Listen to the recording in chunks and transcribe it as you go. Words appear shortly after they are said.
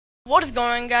What is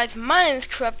going on, guys? My name is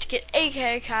Currupticut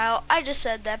aka Kyle. I just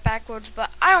said that backwards, but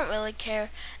I don't really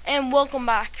care. And welcome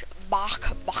back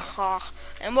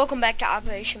to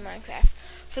Operation Minecraft.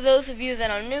 For those of you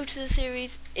that are new to the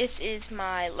series, this is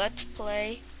my Let's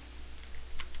Play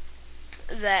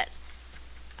that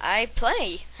I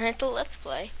play. It's a Let's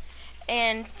Play.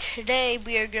 And today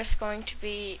we are just going to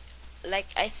be, like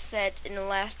I said in the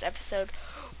last episode,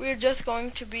 we're just going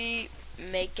to be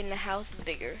making the house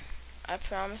bigger. I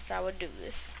promised I would do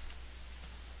this,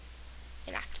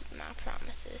 and I keep my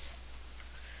promises.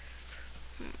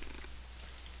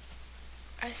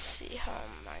 I see how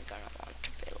am I gonna want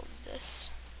to build this.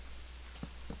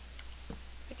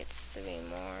 I get 3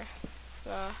 more.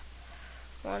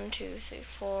 1, 2, 3,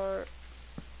 4.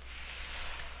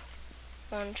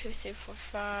 1, 2, 3, 4,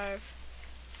 5,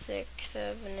 6,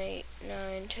 7, 8,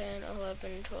 9, 10,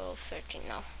 11, 12, 13.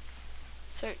 No,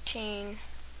 13.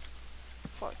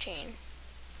 14.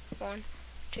 1,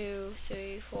 2,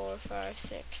 3, 4, 5,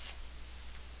 6.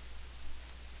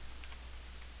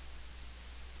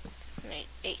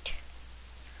 8.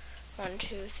 1,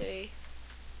 2, 3,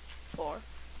 4,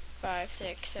 5,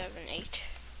 6, 7, 8.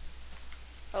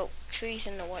 Oh, trees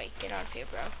in the way. Get out of here,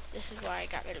 bro. This is why I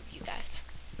got rid of you guys.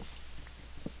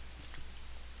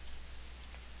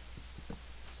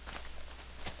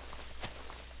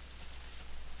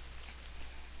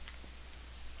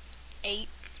 Eight.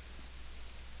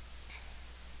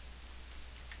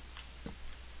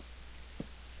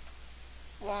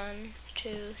 One,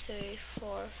 2, 3,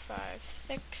 4, 5,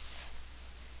 6.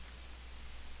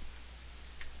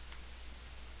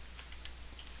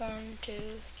 1,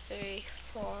 2, 3,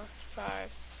 4,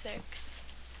 5, 6.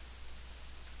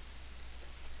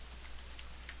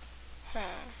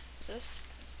 Is this?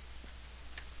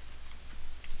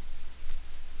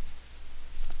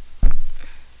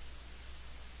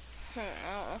 I don't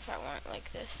know if I want it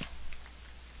like this.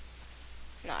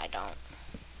 No, I don't.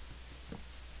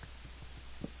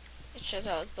 It's just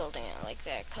I was building it like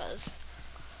that because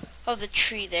of the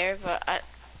tree there, but I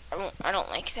don't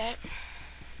like that.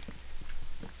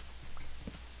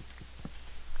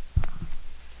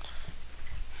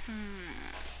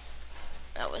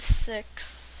 That was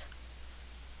 6,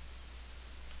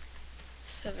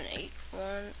 7, 8.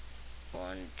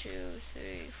 1, 2,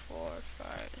 3, 4,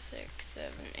 5, 6,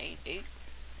 7, 8, 8.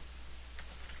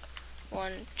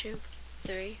 1, 2,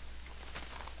 3,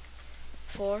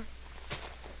 4,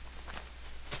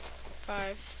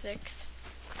 5, 6.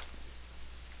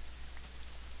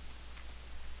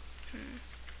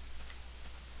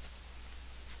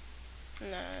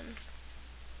 Nine.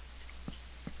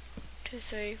 2,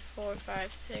 3, 4,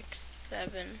 5, 6,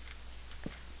 7.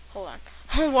 Hold on.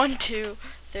 1, 2,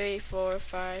 3, 4,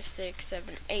 5, 6,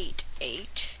 7, 8.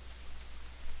 8.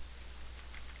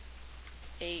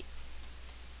 8.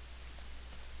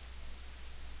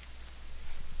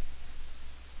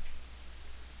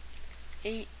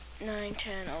 8, 9,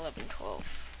 10, 11,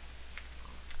 12.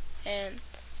 And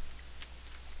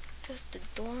does the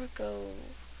door go?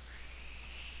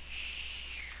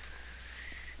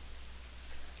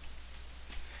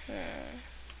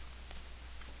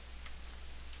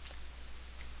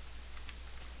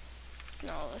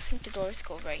 No, I think the doors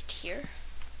go right here.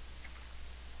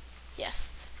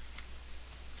 Yes.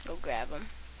 Go grab them.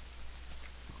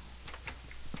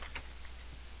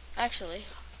 Actually,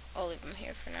 I'll leave them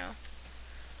here for now.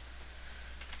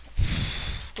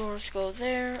 Doors go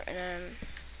there, and then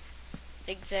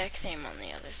exact same on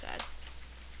the other side.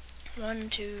 1,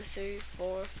 2, 3,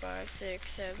 4, 5,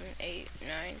 6, 7, 8,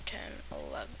 9, 10,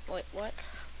 11. Wait, what?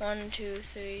 1, 2,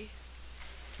 3.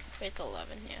 It's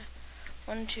 11, yeah.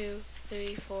 1, 2,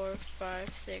 3, 4,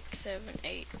 5, 6, 7,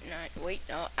 8, 9. Wait,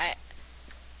 no,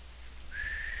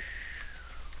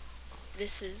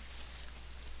 this is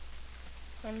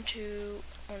 1, 2,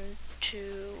 1,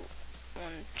 2,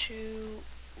 1, 2,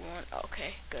 1.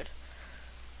 Okay, good.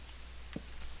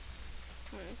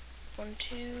 1,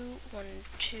 2, 1,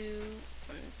 2,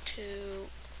 1, 2,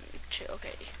 1, 2.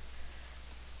 Okay,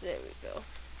 there we go.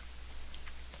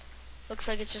 Looks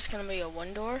like it's just gonna be a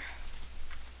 1 door.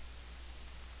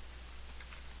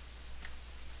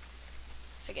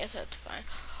 I guess that's fine.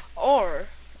 Or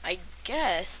I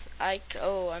guess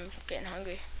oh, I'm getting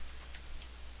hungry.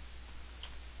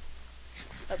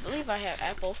 I believe I have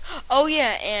apples. Oh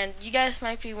yeah, and you guys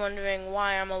might be wondering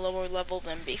why I'm a lower level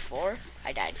than before.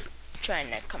 I died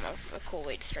trying to come up with a cool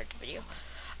way to start the video.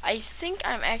 I think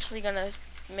I'm actually gonna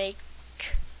make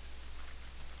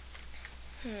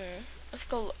let's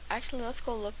go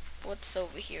look what's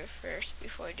over here first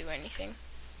before I do anything.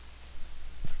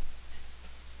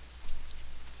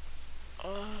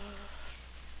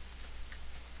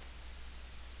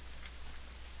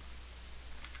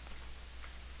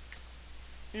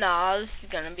 Nah, this is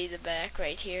gonna be the back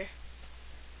right here.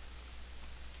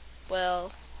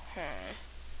 Well,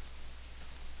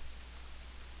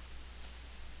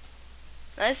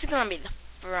 Now, this is gonna be the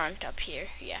front up here,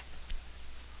 yeah.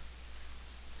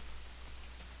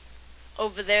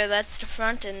 Over there, that's the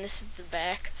front, and this is the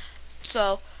back.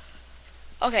 So,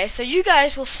 okay, so you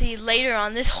guys will see later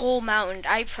on this whole mountain.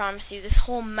 I promise you, this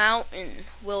whole mountain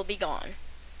will be gone.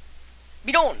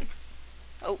 Be gone!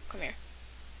 Oh, come here.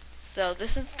 So,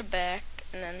 this is the back,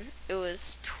 and then it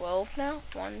was 12 now.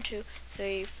 1, 2,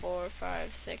 3, 4,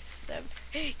 5, 6, 7,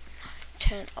 8,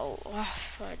 10, oh,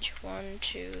 fudge. 1,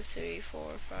 2, 3,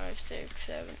 4, 5, 6,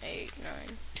 7, 8,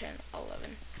 9, 10,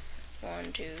 11.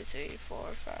 1, 2, 3, 4,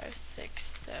 5,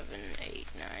 6, 7, 8,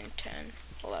 9, 10,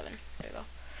 11. There we go.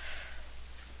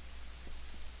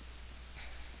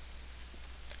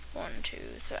 1, 2.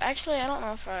 So actually, I don't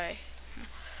know if I.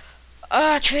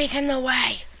 Trees in the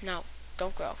way. No,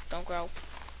 don't grow. Don't grow.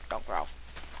 Don't grow.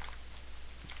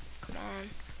 Come on,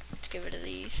 let's get rid of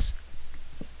these.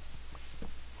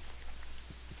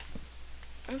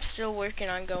 I'm still working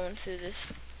on going through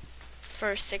this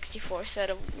first 64 set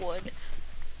of wood.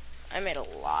 I made a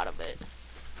lot of it.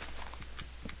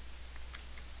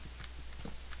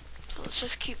 So let's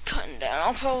just keep cutting down.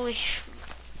 I'll probably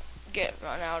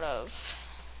run out of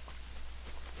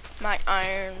my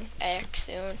iron axe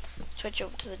soon. Switch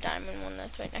over to the diamond one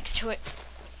that's right next to it.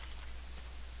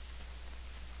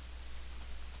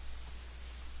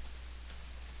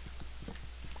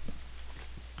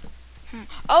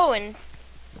 Oh, and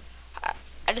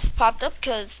I just popped up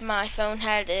because my phone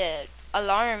had an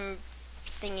alarm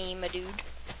thingy, my dude.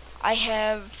 I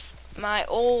have my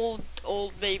old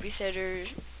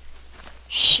babysitter.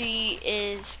 She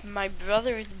is my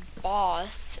brother's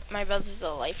boss. My brother's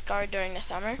a lifeguard during the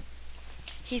summer.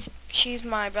 She's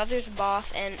my brother's boss,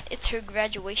 and it's her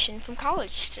graduation from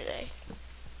college today.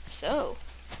 So,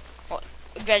 well,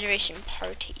 graduation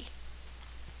party.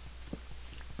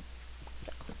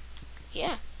 So,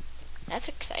 yeah, that's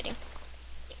exciting.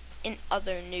 In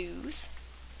other news,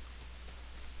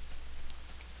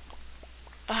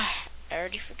 I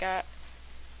already forgot.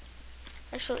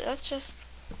 Actually, let's just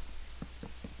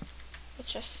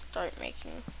start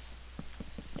making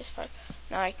this part.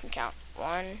 Now I can count.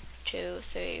 1, 2,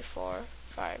 3, 4,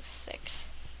 5, 6,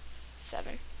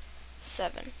 7.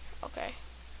 7. Okay.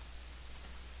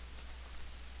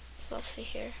 So let's see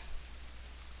here.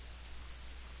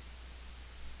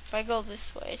 If I go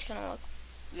this way, it's gonna look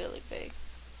really big.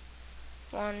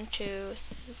 1, 2,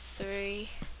 3,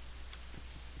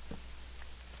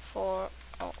 4,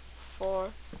 4,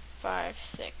 5,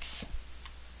 6,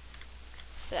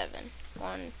 7.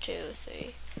 1, 2,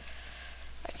 3.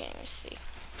 I can't even see.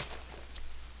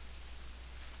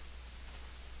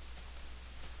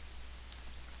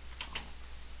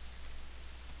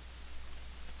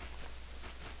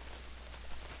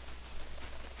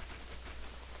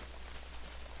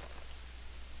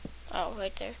 Oh,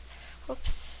 right there.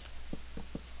 Whoops.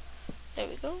 There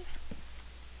we go.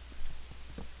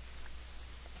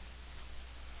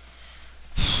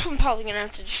 I'm probably gonna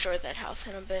have to destroy that house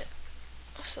in a bit.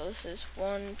 So this is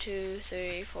 1, 2,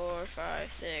 3, 4,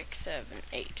 5, 6, 7,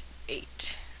 8.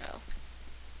 8. Oh.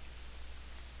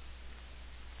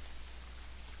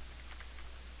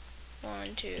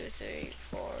 1, 2, 3,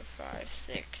 4, 5,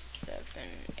 6, 7,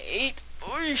 8.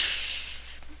 Oosh.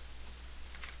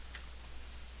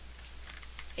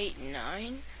 8,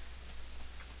 9.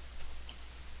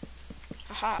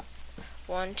 Aha.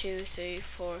 1, 2, 3,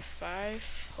 4,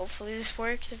 5. Hopefully this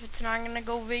works. If it's not, I'm gonna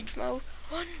go rage mode.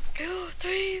 1, 2,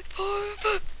 3, 4,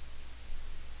 5.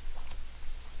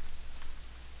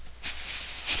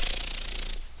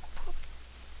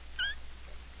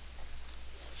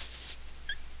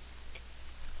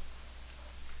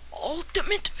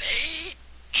 Ultimate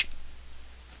rage.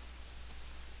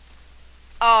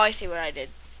 Oh, I see what I did.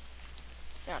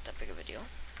 It's not that big of a deal.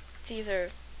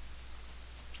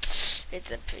 It's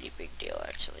a pretty big deal,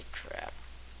 actually. Crap.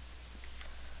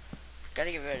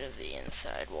 Gotta get rid of the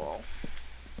inside wall.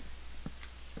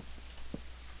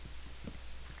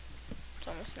 It's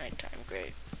almost nighttime.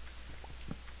 Great.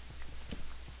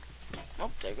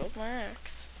 Oh, there goes my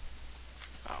axe.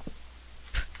 Oh.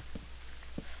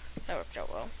 That worked out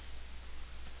well.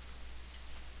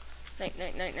 Night,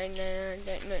 night, night, night, night,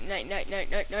 night, night, night, night, night,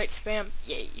 night, night, spam.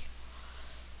 Yay.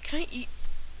 Can I eat?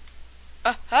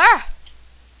 Aha!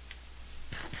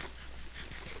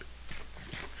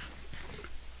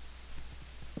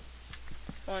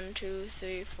 One, 2,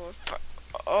 3, 4, 5.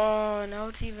 Oh, now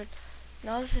it's even.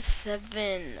 Now this is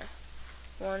 7.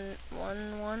 1,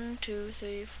 2,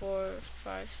 3, 4,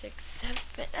 5, 6, 7.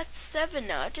 That's 7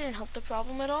 now. It didn't help the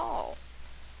problem at all.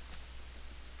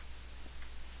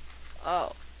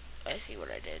 Oh, I see what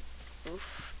I did.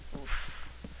 Oof, oof.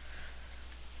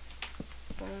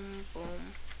 Boom,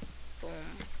 boom, boom,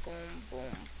 boom,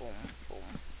 boom, boom, boom,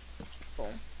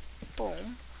 boom,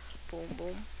 boom, boom,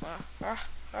 boom. Ah, ah,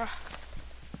 ah.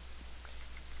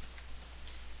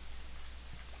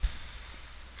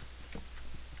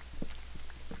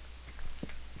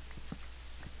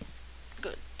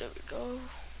 Good, there we go.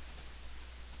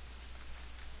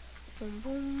 Boom,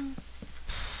 boom,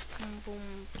 boom,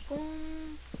 boom,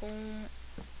 boom, boom,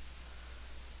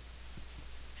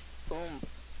 boom,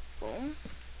 boom.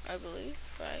 I believe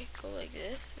if I go like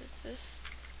this, it's this.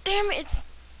 Damn it! It's.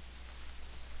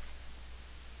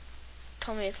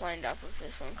 Tell me it's lined up with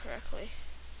this one correctly.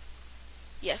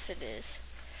 Yes, it is.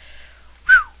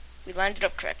 Whew. We lined it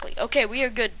up correctly. Okay, we are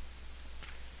good.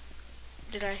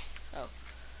 Did I? Oh.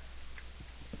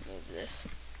 Move this.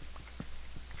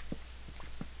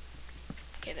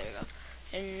 Okay, there we go.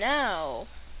 And now,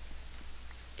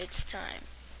 it's time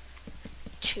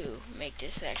to make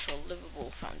this actual livable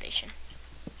foundation.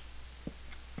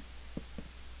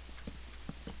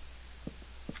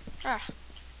 Ah.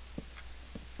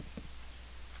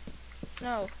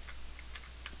 No.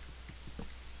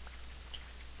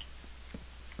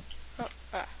 Oh,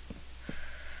 ah.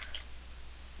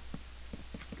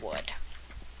 Wood.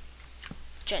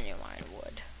 Genuine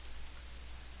wood.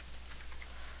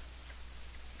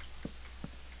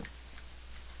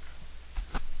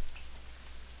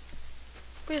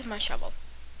 Where's my shovel?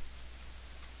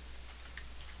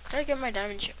 Did I get my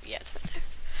diamond shovel? Yeah, it's right there.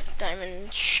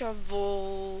 Diamond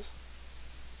shovel.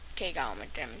 Okay, got all my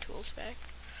diamond tools back.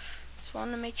 Just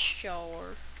want to make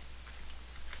sure.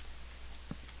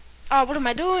 Oh, what am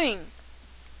I doing?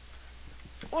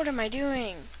 What am I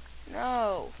doing?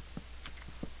 No.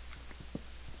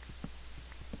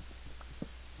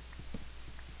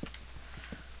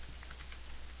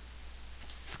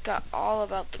 Forgot all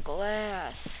about the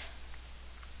glass.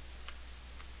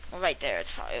 Well, right there,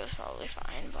 it was probably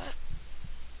fine, but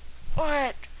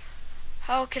what?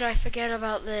 How could I forget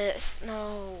about this?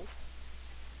 No.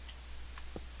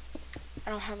 I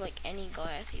don't have like any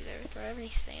glass either. Do I have any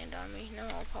sand on me? No,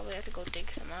 I'll probably have to go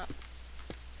dig some up.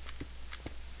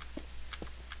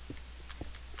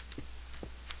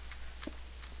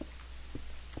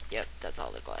 Yep, that's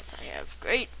all the glass I have.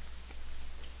 Great.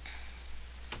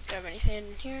 Do I have any sand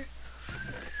in here?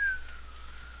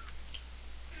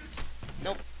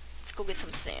 Nope. Let's go get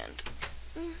some sand.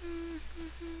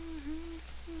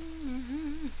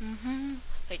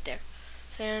 Right there.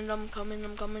 Sand, I'm coming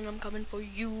for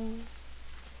you.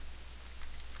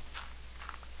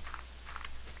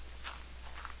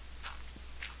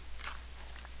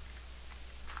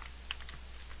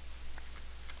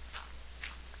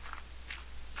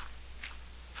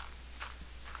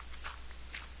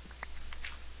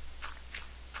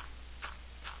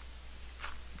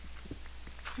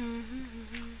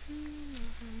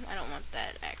 I don't want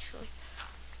that actually.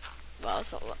 Well,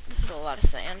 this is a lot of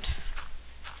sand.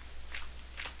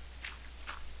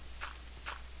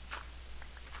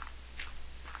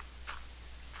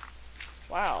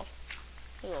 Wow,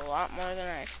 there's a lot more than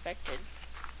I expected.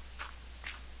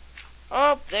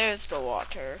 Oh, there's the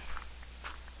water.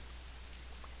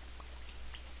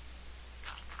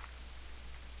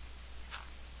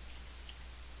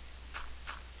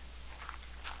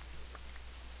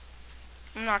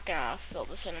 I'm not gonna fill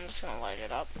this in, I'm just gonna light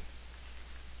it up.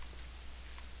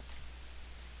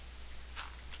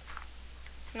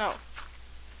 No.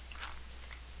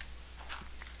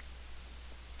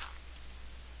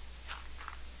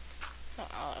 Oh,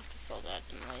 I'll have to fill that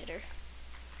in later.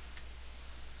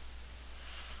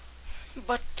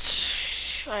 But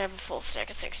I have a full stack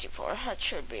of 64. That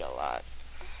should be a lot.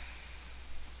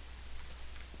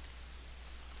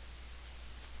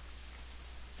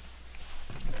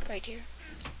 Right here.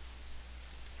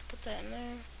 Put that in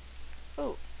there.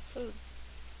 Oh, food.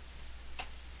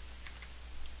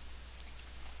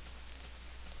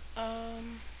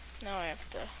 Now I have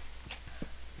to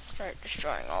start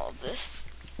destroying all of this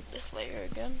layer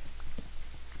again.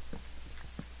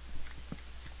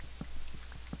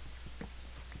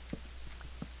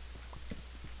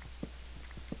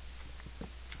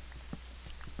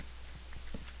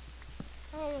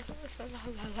 Oh,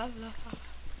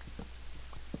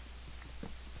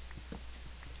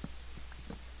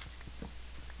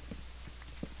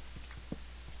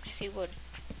 I see wood.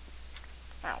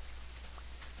 Wow.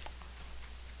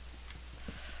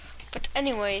 But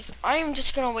anyways, I'm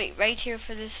just gonna wait right here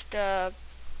for this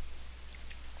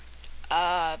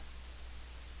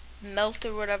melt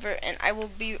or whatever, and I will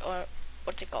be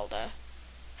what's it called?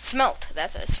 Smelt.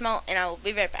 That's a smelt, and I will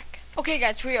be right back. Okay,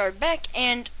 guys, we are back,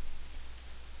 and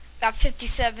got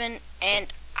 57,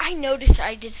 and I noticed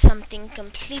I did something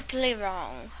completely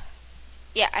wrong.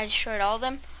 Yeah, I destroyed all of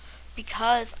them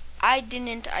because I'm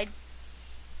an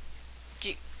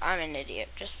idiot.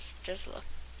 Just look.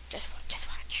 Just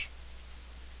watch.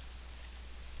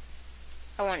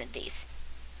 I wanted these.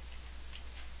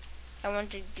 I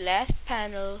wanted glass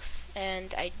panels,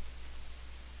 and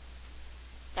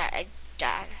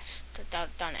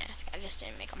don't ask. I just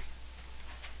didn't make them.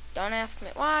 Don't ask me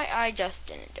why. I just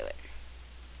didn't do it.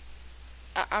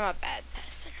 I'm a bad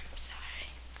person. I'm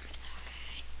sorry.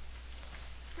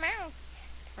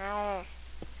 Meow.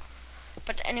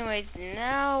 But anyways,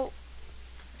 now,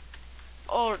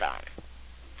 hold on.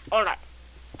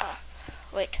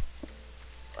 Wait,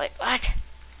 what?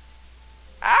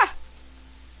 Ah!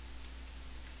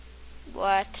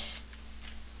 What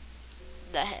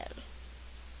the hell?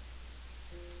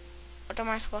 What am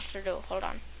I supposed to do? Hold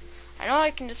on. I know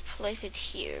I can just place it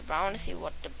here, but I want to see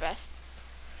what the best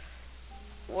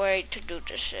way to do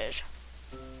this is.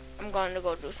 I'm going to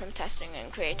go do some testing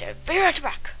and creative. Be right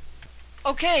back!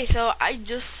 Okay, so I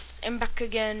just am back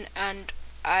again, and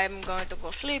I'm going to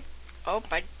go sleep. Oh,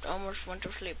 I almost went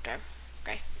to sleep there.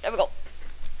 Okay, there we go.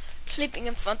 Sleeping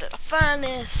in front of the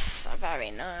furnace. Very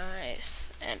nice.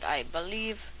 And I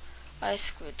believe I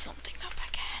screwed something up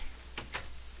again.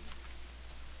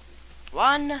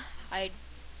 One, I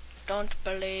don't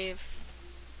believe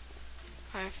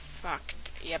I fucked.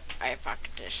 Yep, I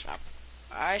fucked this up.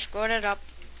 I screwed it up.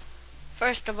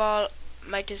 First of all,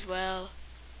 might as well.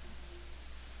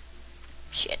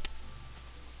 Shit.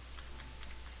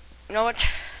 You know what?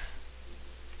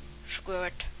 Screw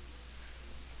it.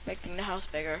 Making the house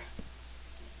bigger.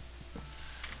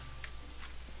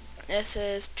 This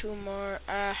is 2 more.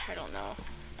 I don't know.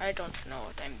 I don't know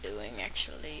what I'm doing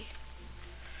actually.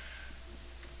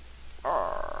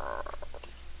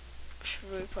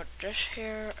 Should we put this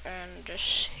here and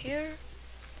this here?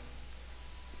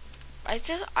 I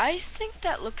think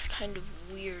that looks kind of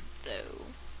weird though.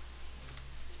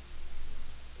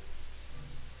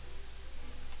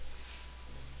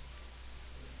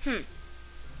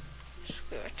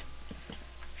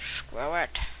 Screw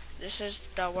it. This is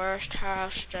the worst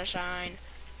house design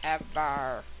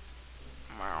ever.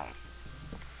 Wow.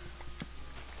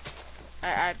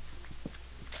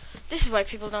 This is why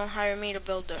people don't hire me to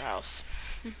build their house.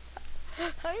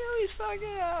 I always fuck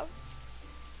it up.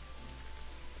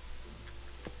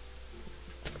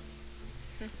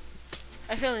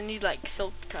 I feel I need like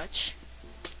silk touch.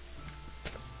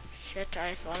 Shit,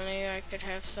 if only I could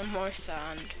have some more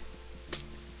sand.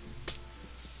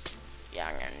 Yeah,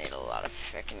 I'm gonna need a lot of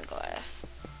frickin' glass.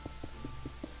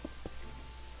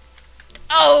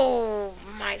 Oh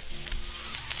my.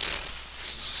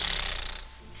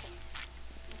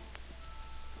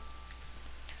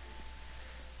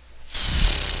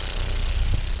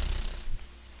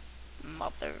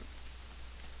 Mother.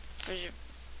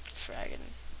 Dragon.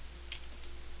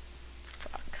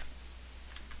 Fuck.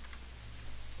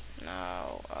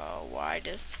 No, why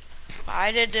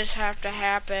did this have to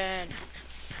happen?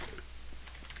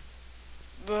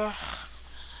 Ugh.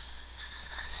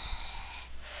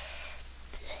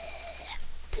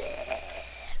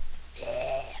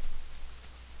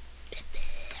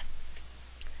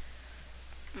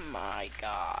 My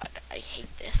god, I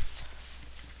hate this.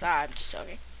 I'm just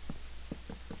joking.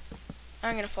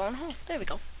 I'm gonna fall in a hole. There we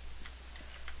go.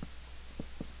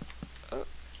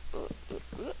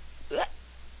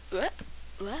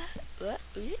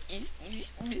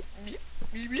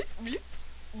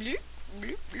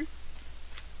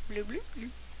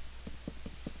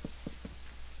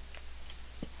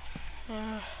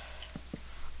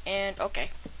 And okay.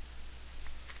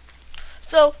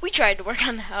 So we tried to work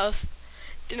on the house.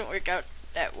 Didn't work out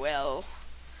that well.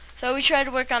 So we tried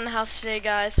to work on the house today,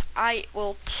 guys. I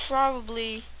will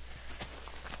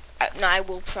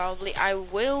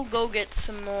go get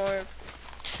some more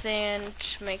sand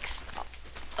to make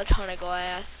a ton of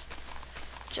glass,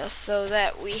 just so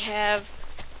that we have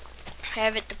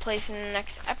it to place in the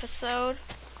next episode.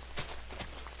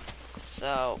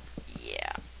 So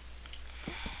yeah.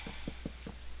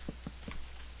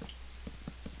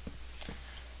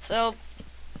 So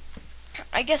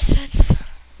I guess that's,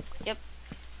 yep.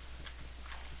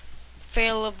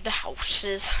 Fail of the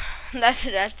houses. that's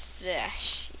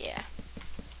yeah.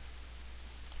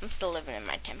 I'm still living in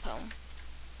my temp home.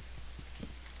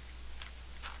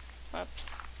 Whoops.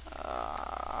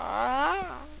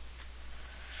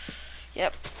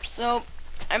 Yep. So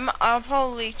I'll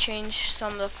probably change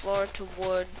some of the floor to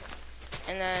wood,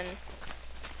 and then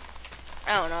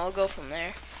I don't know. I'll go from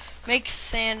there. Make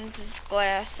sand,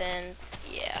 glass, and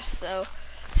yeah. So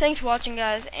Thanks for watching,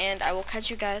 guys, and I will catch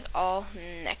you guys all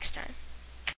next time.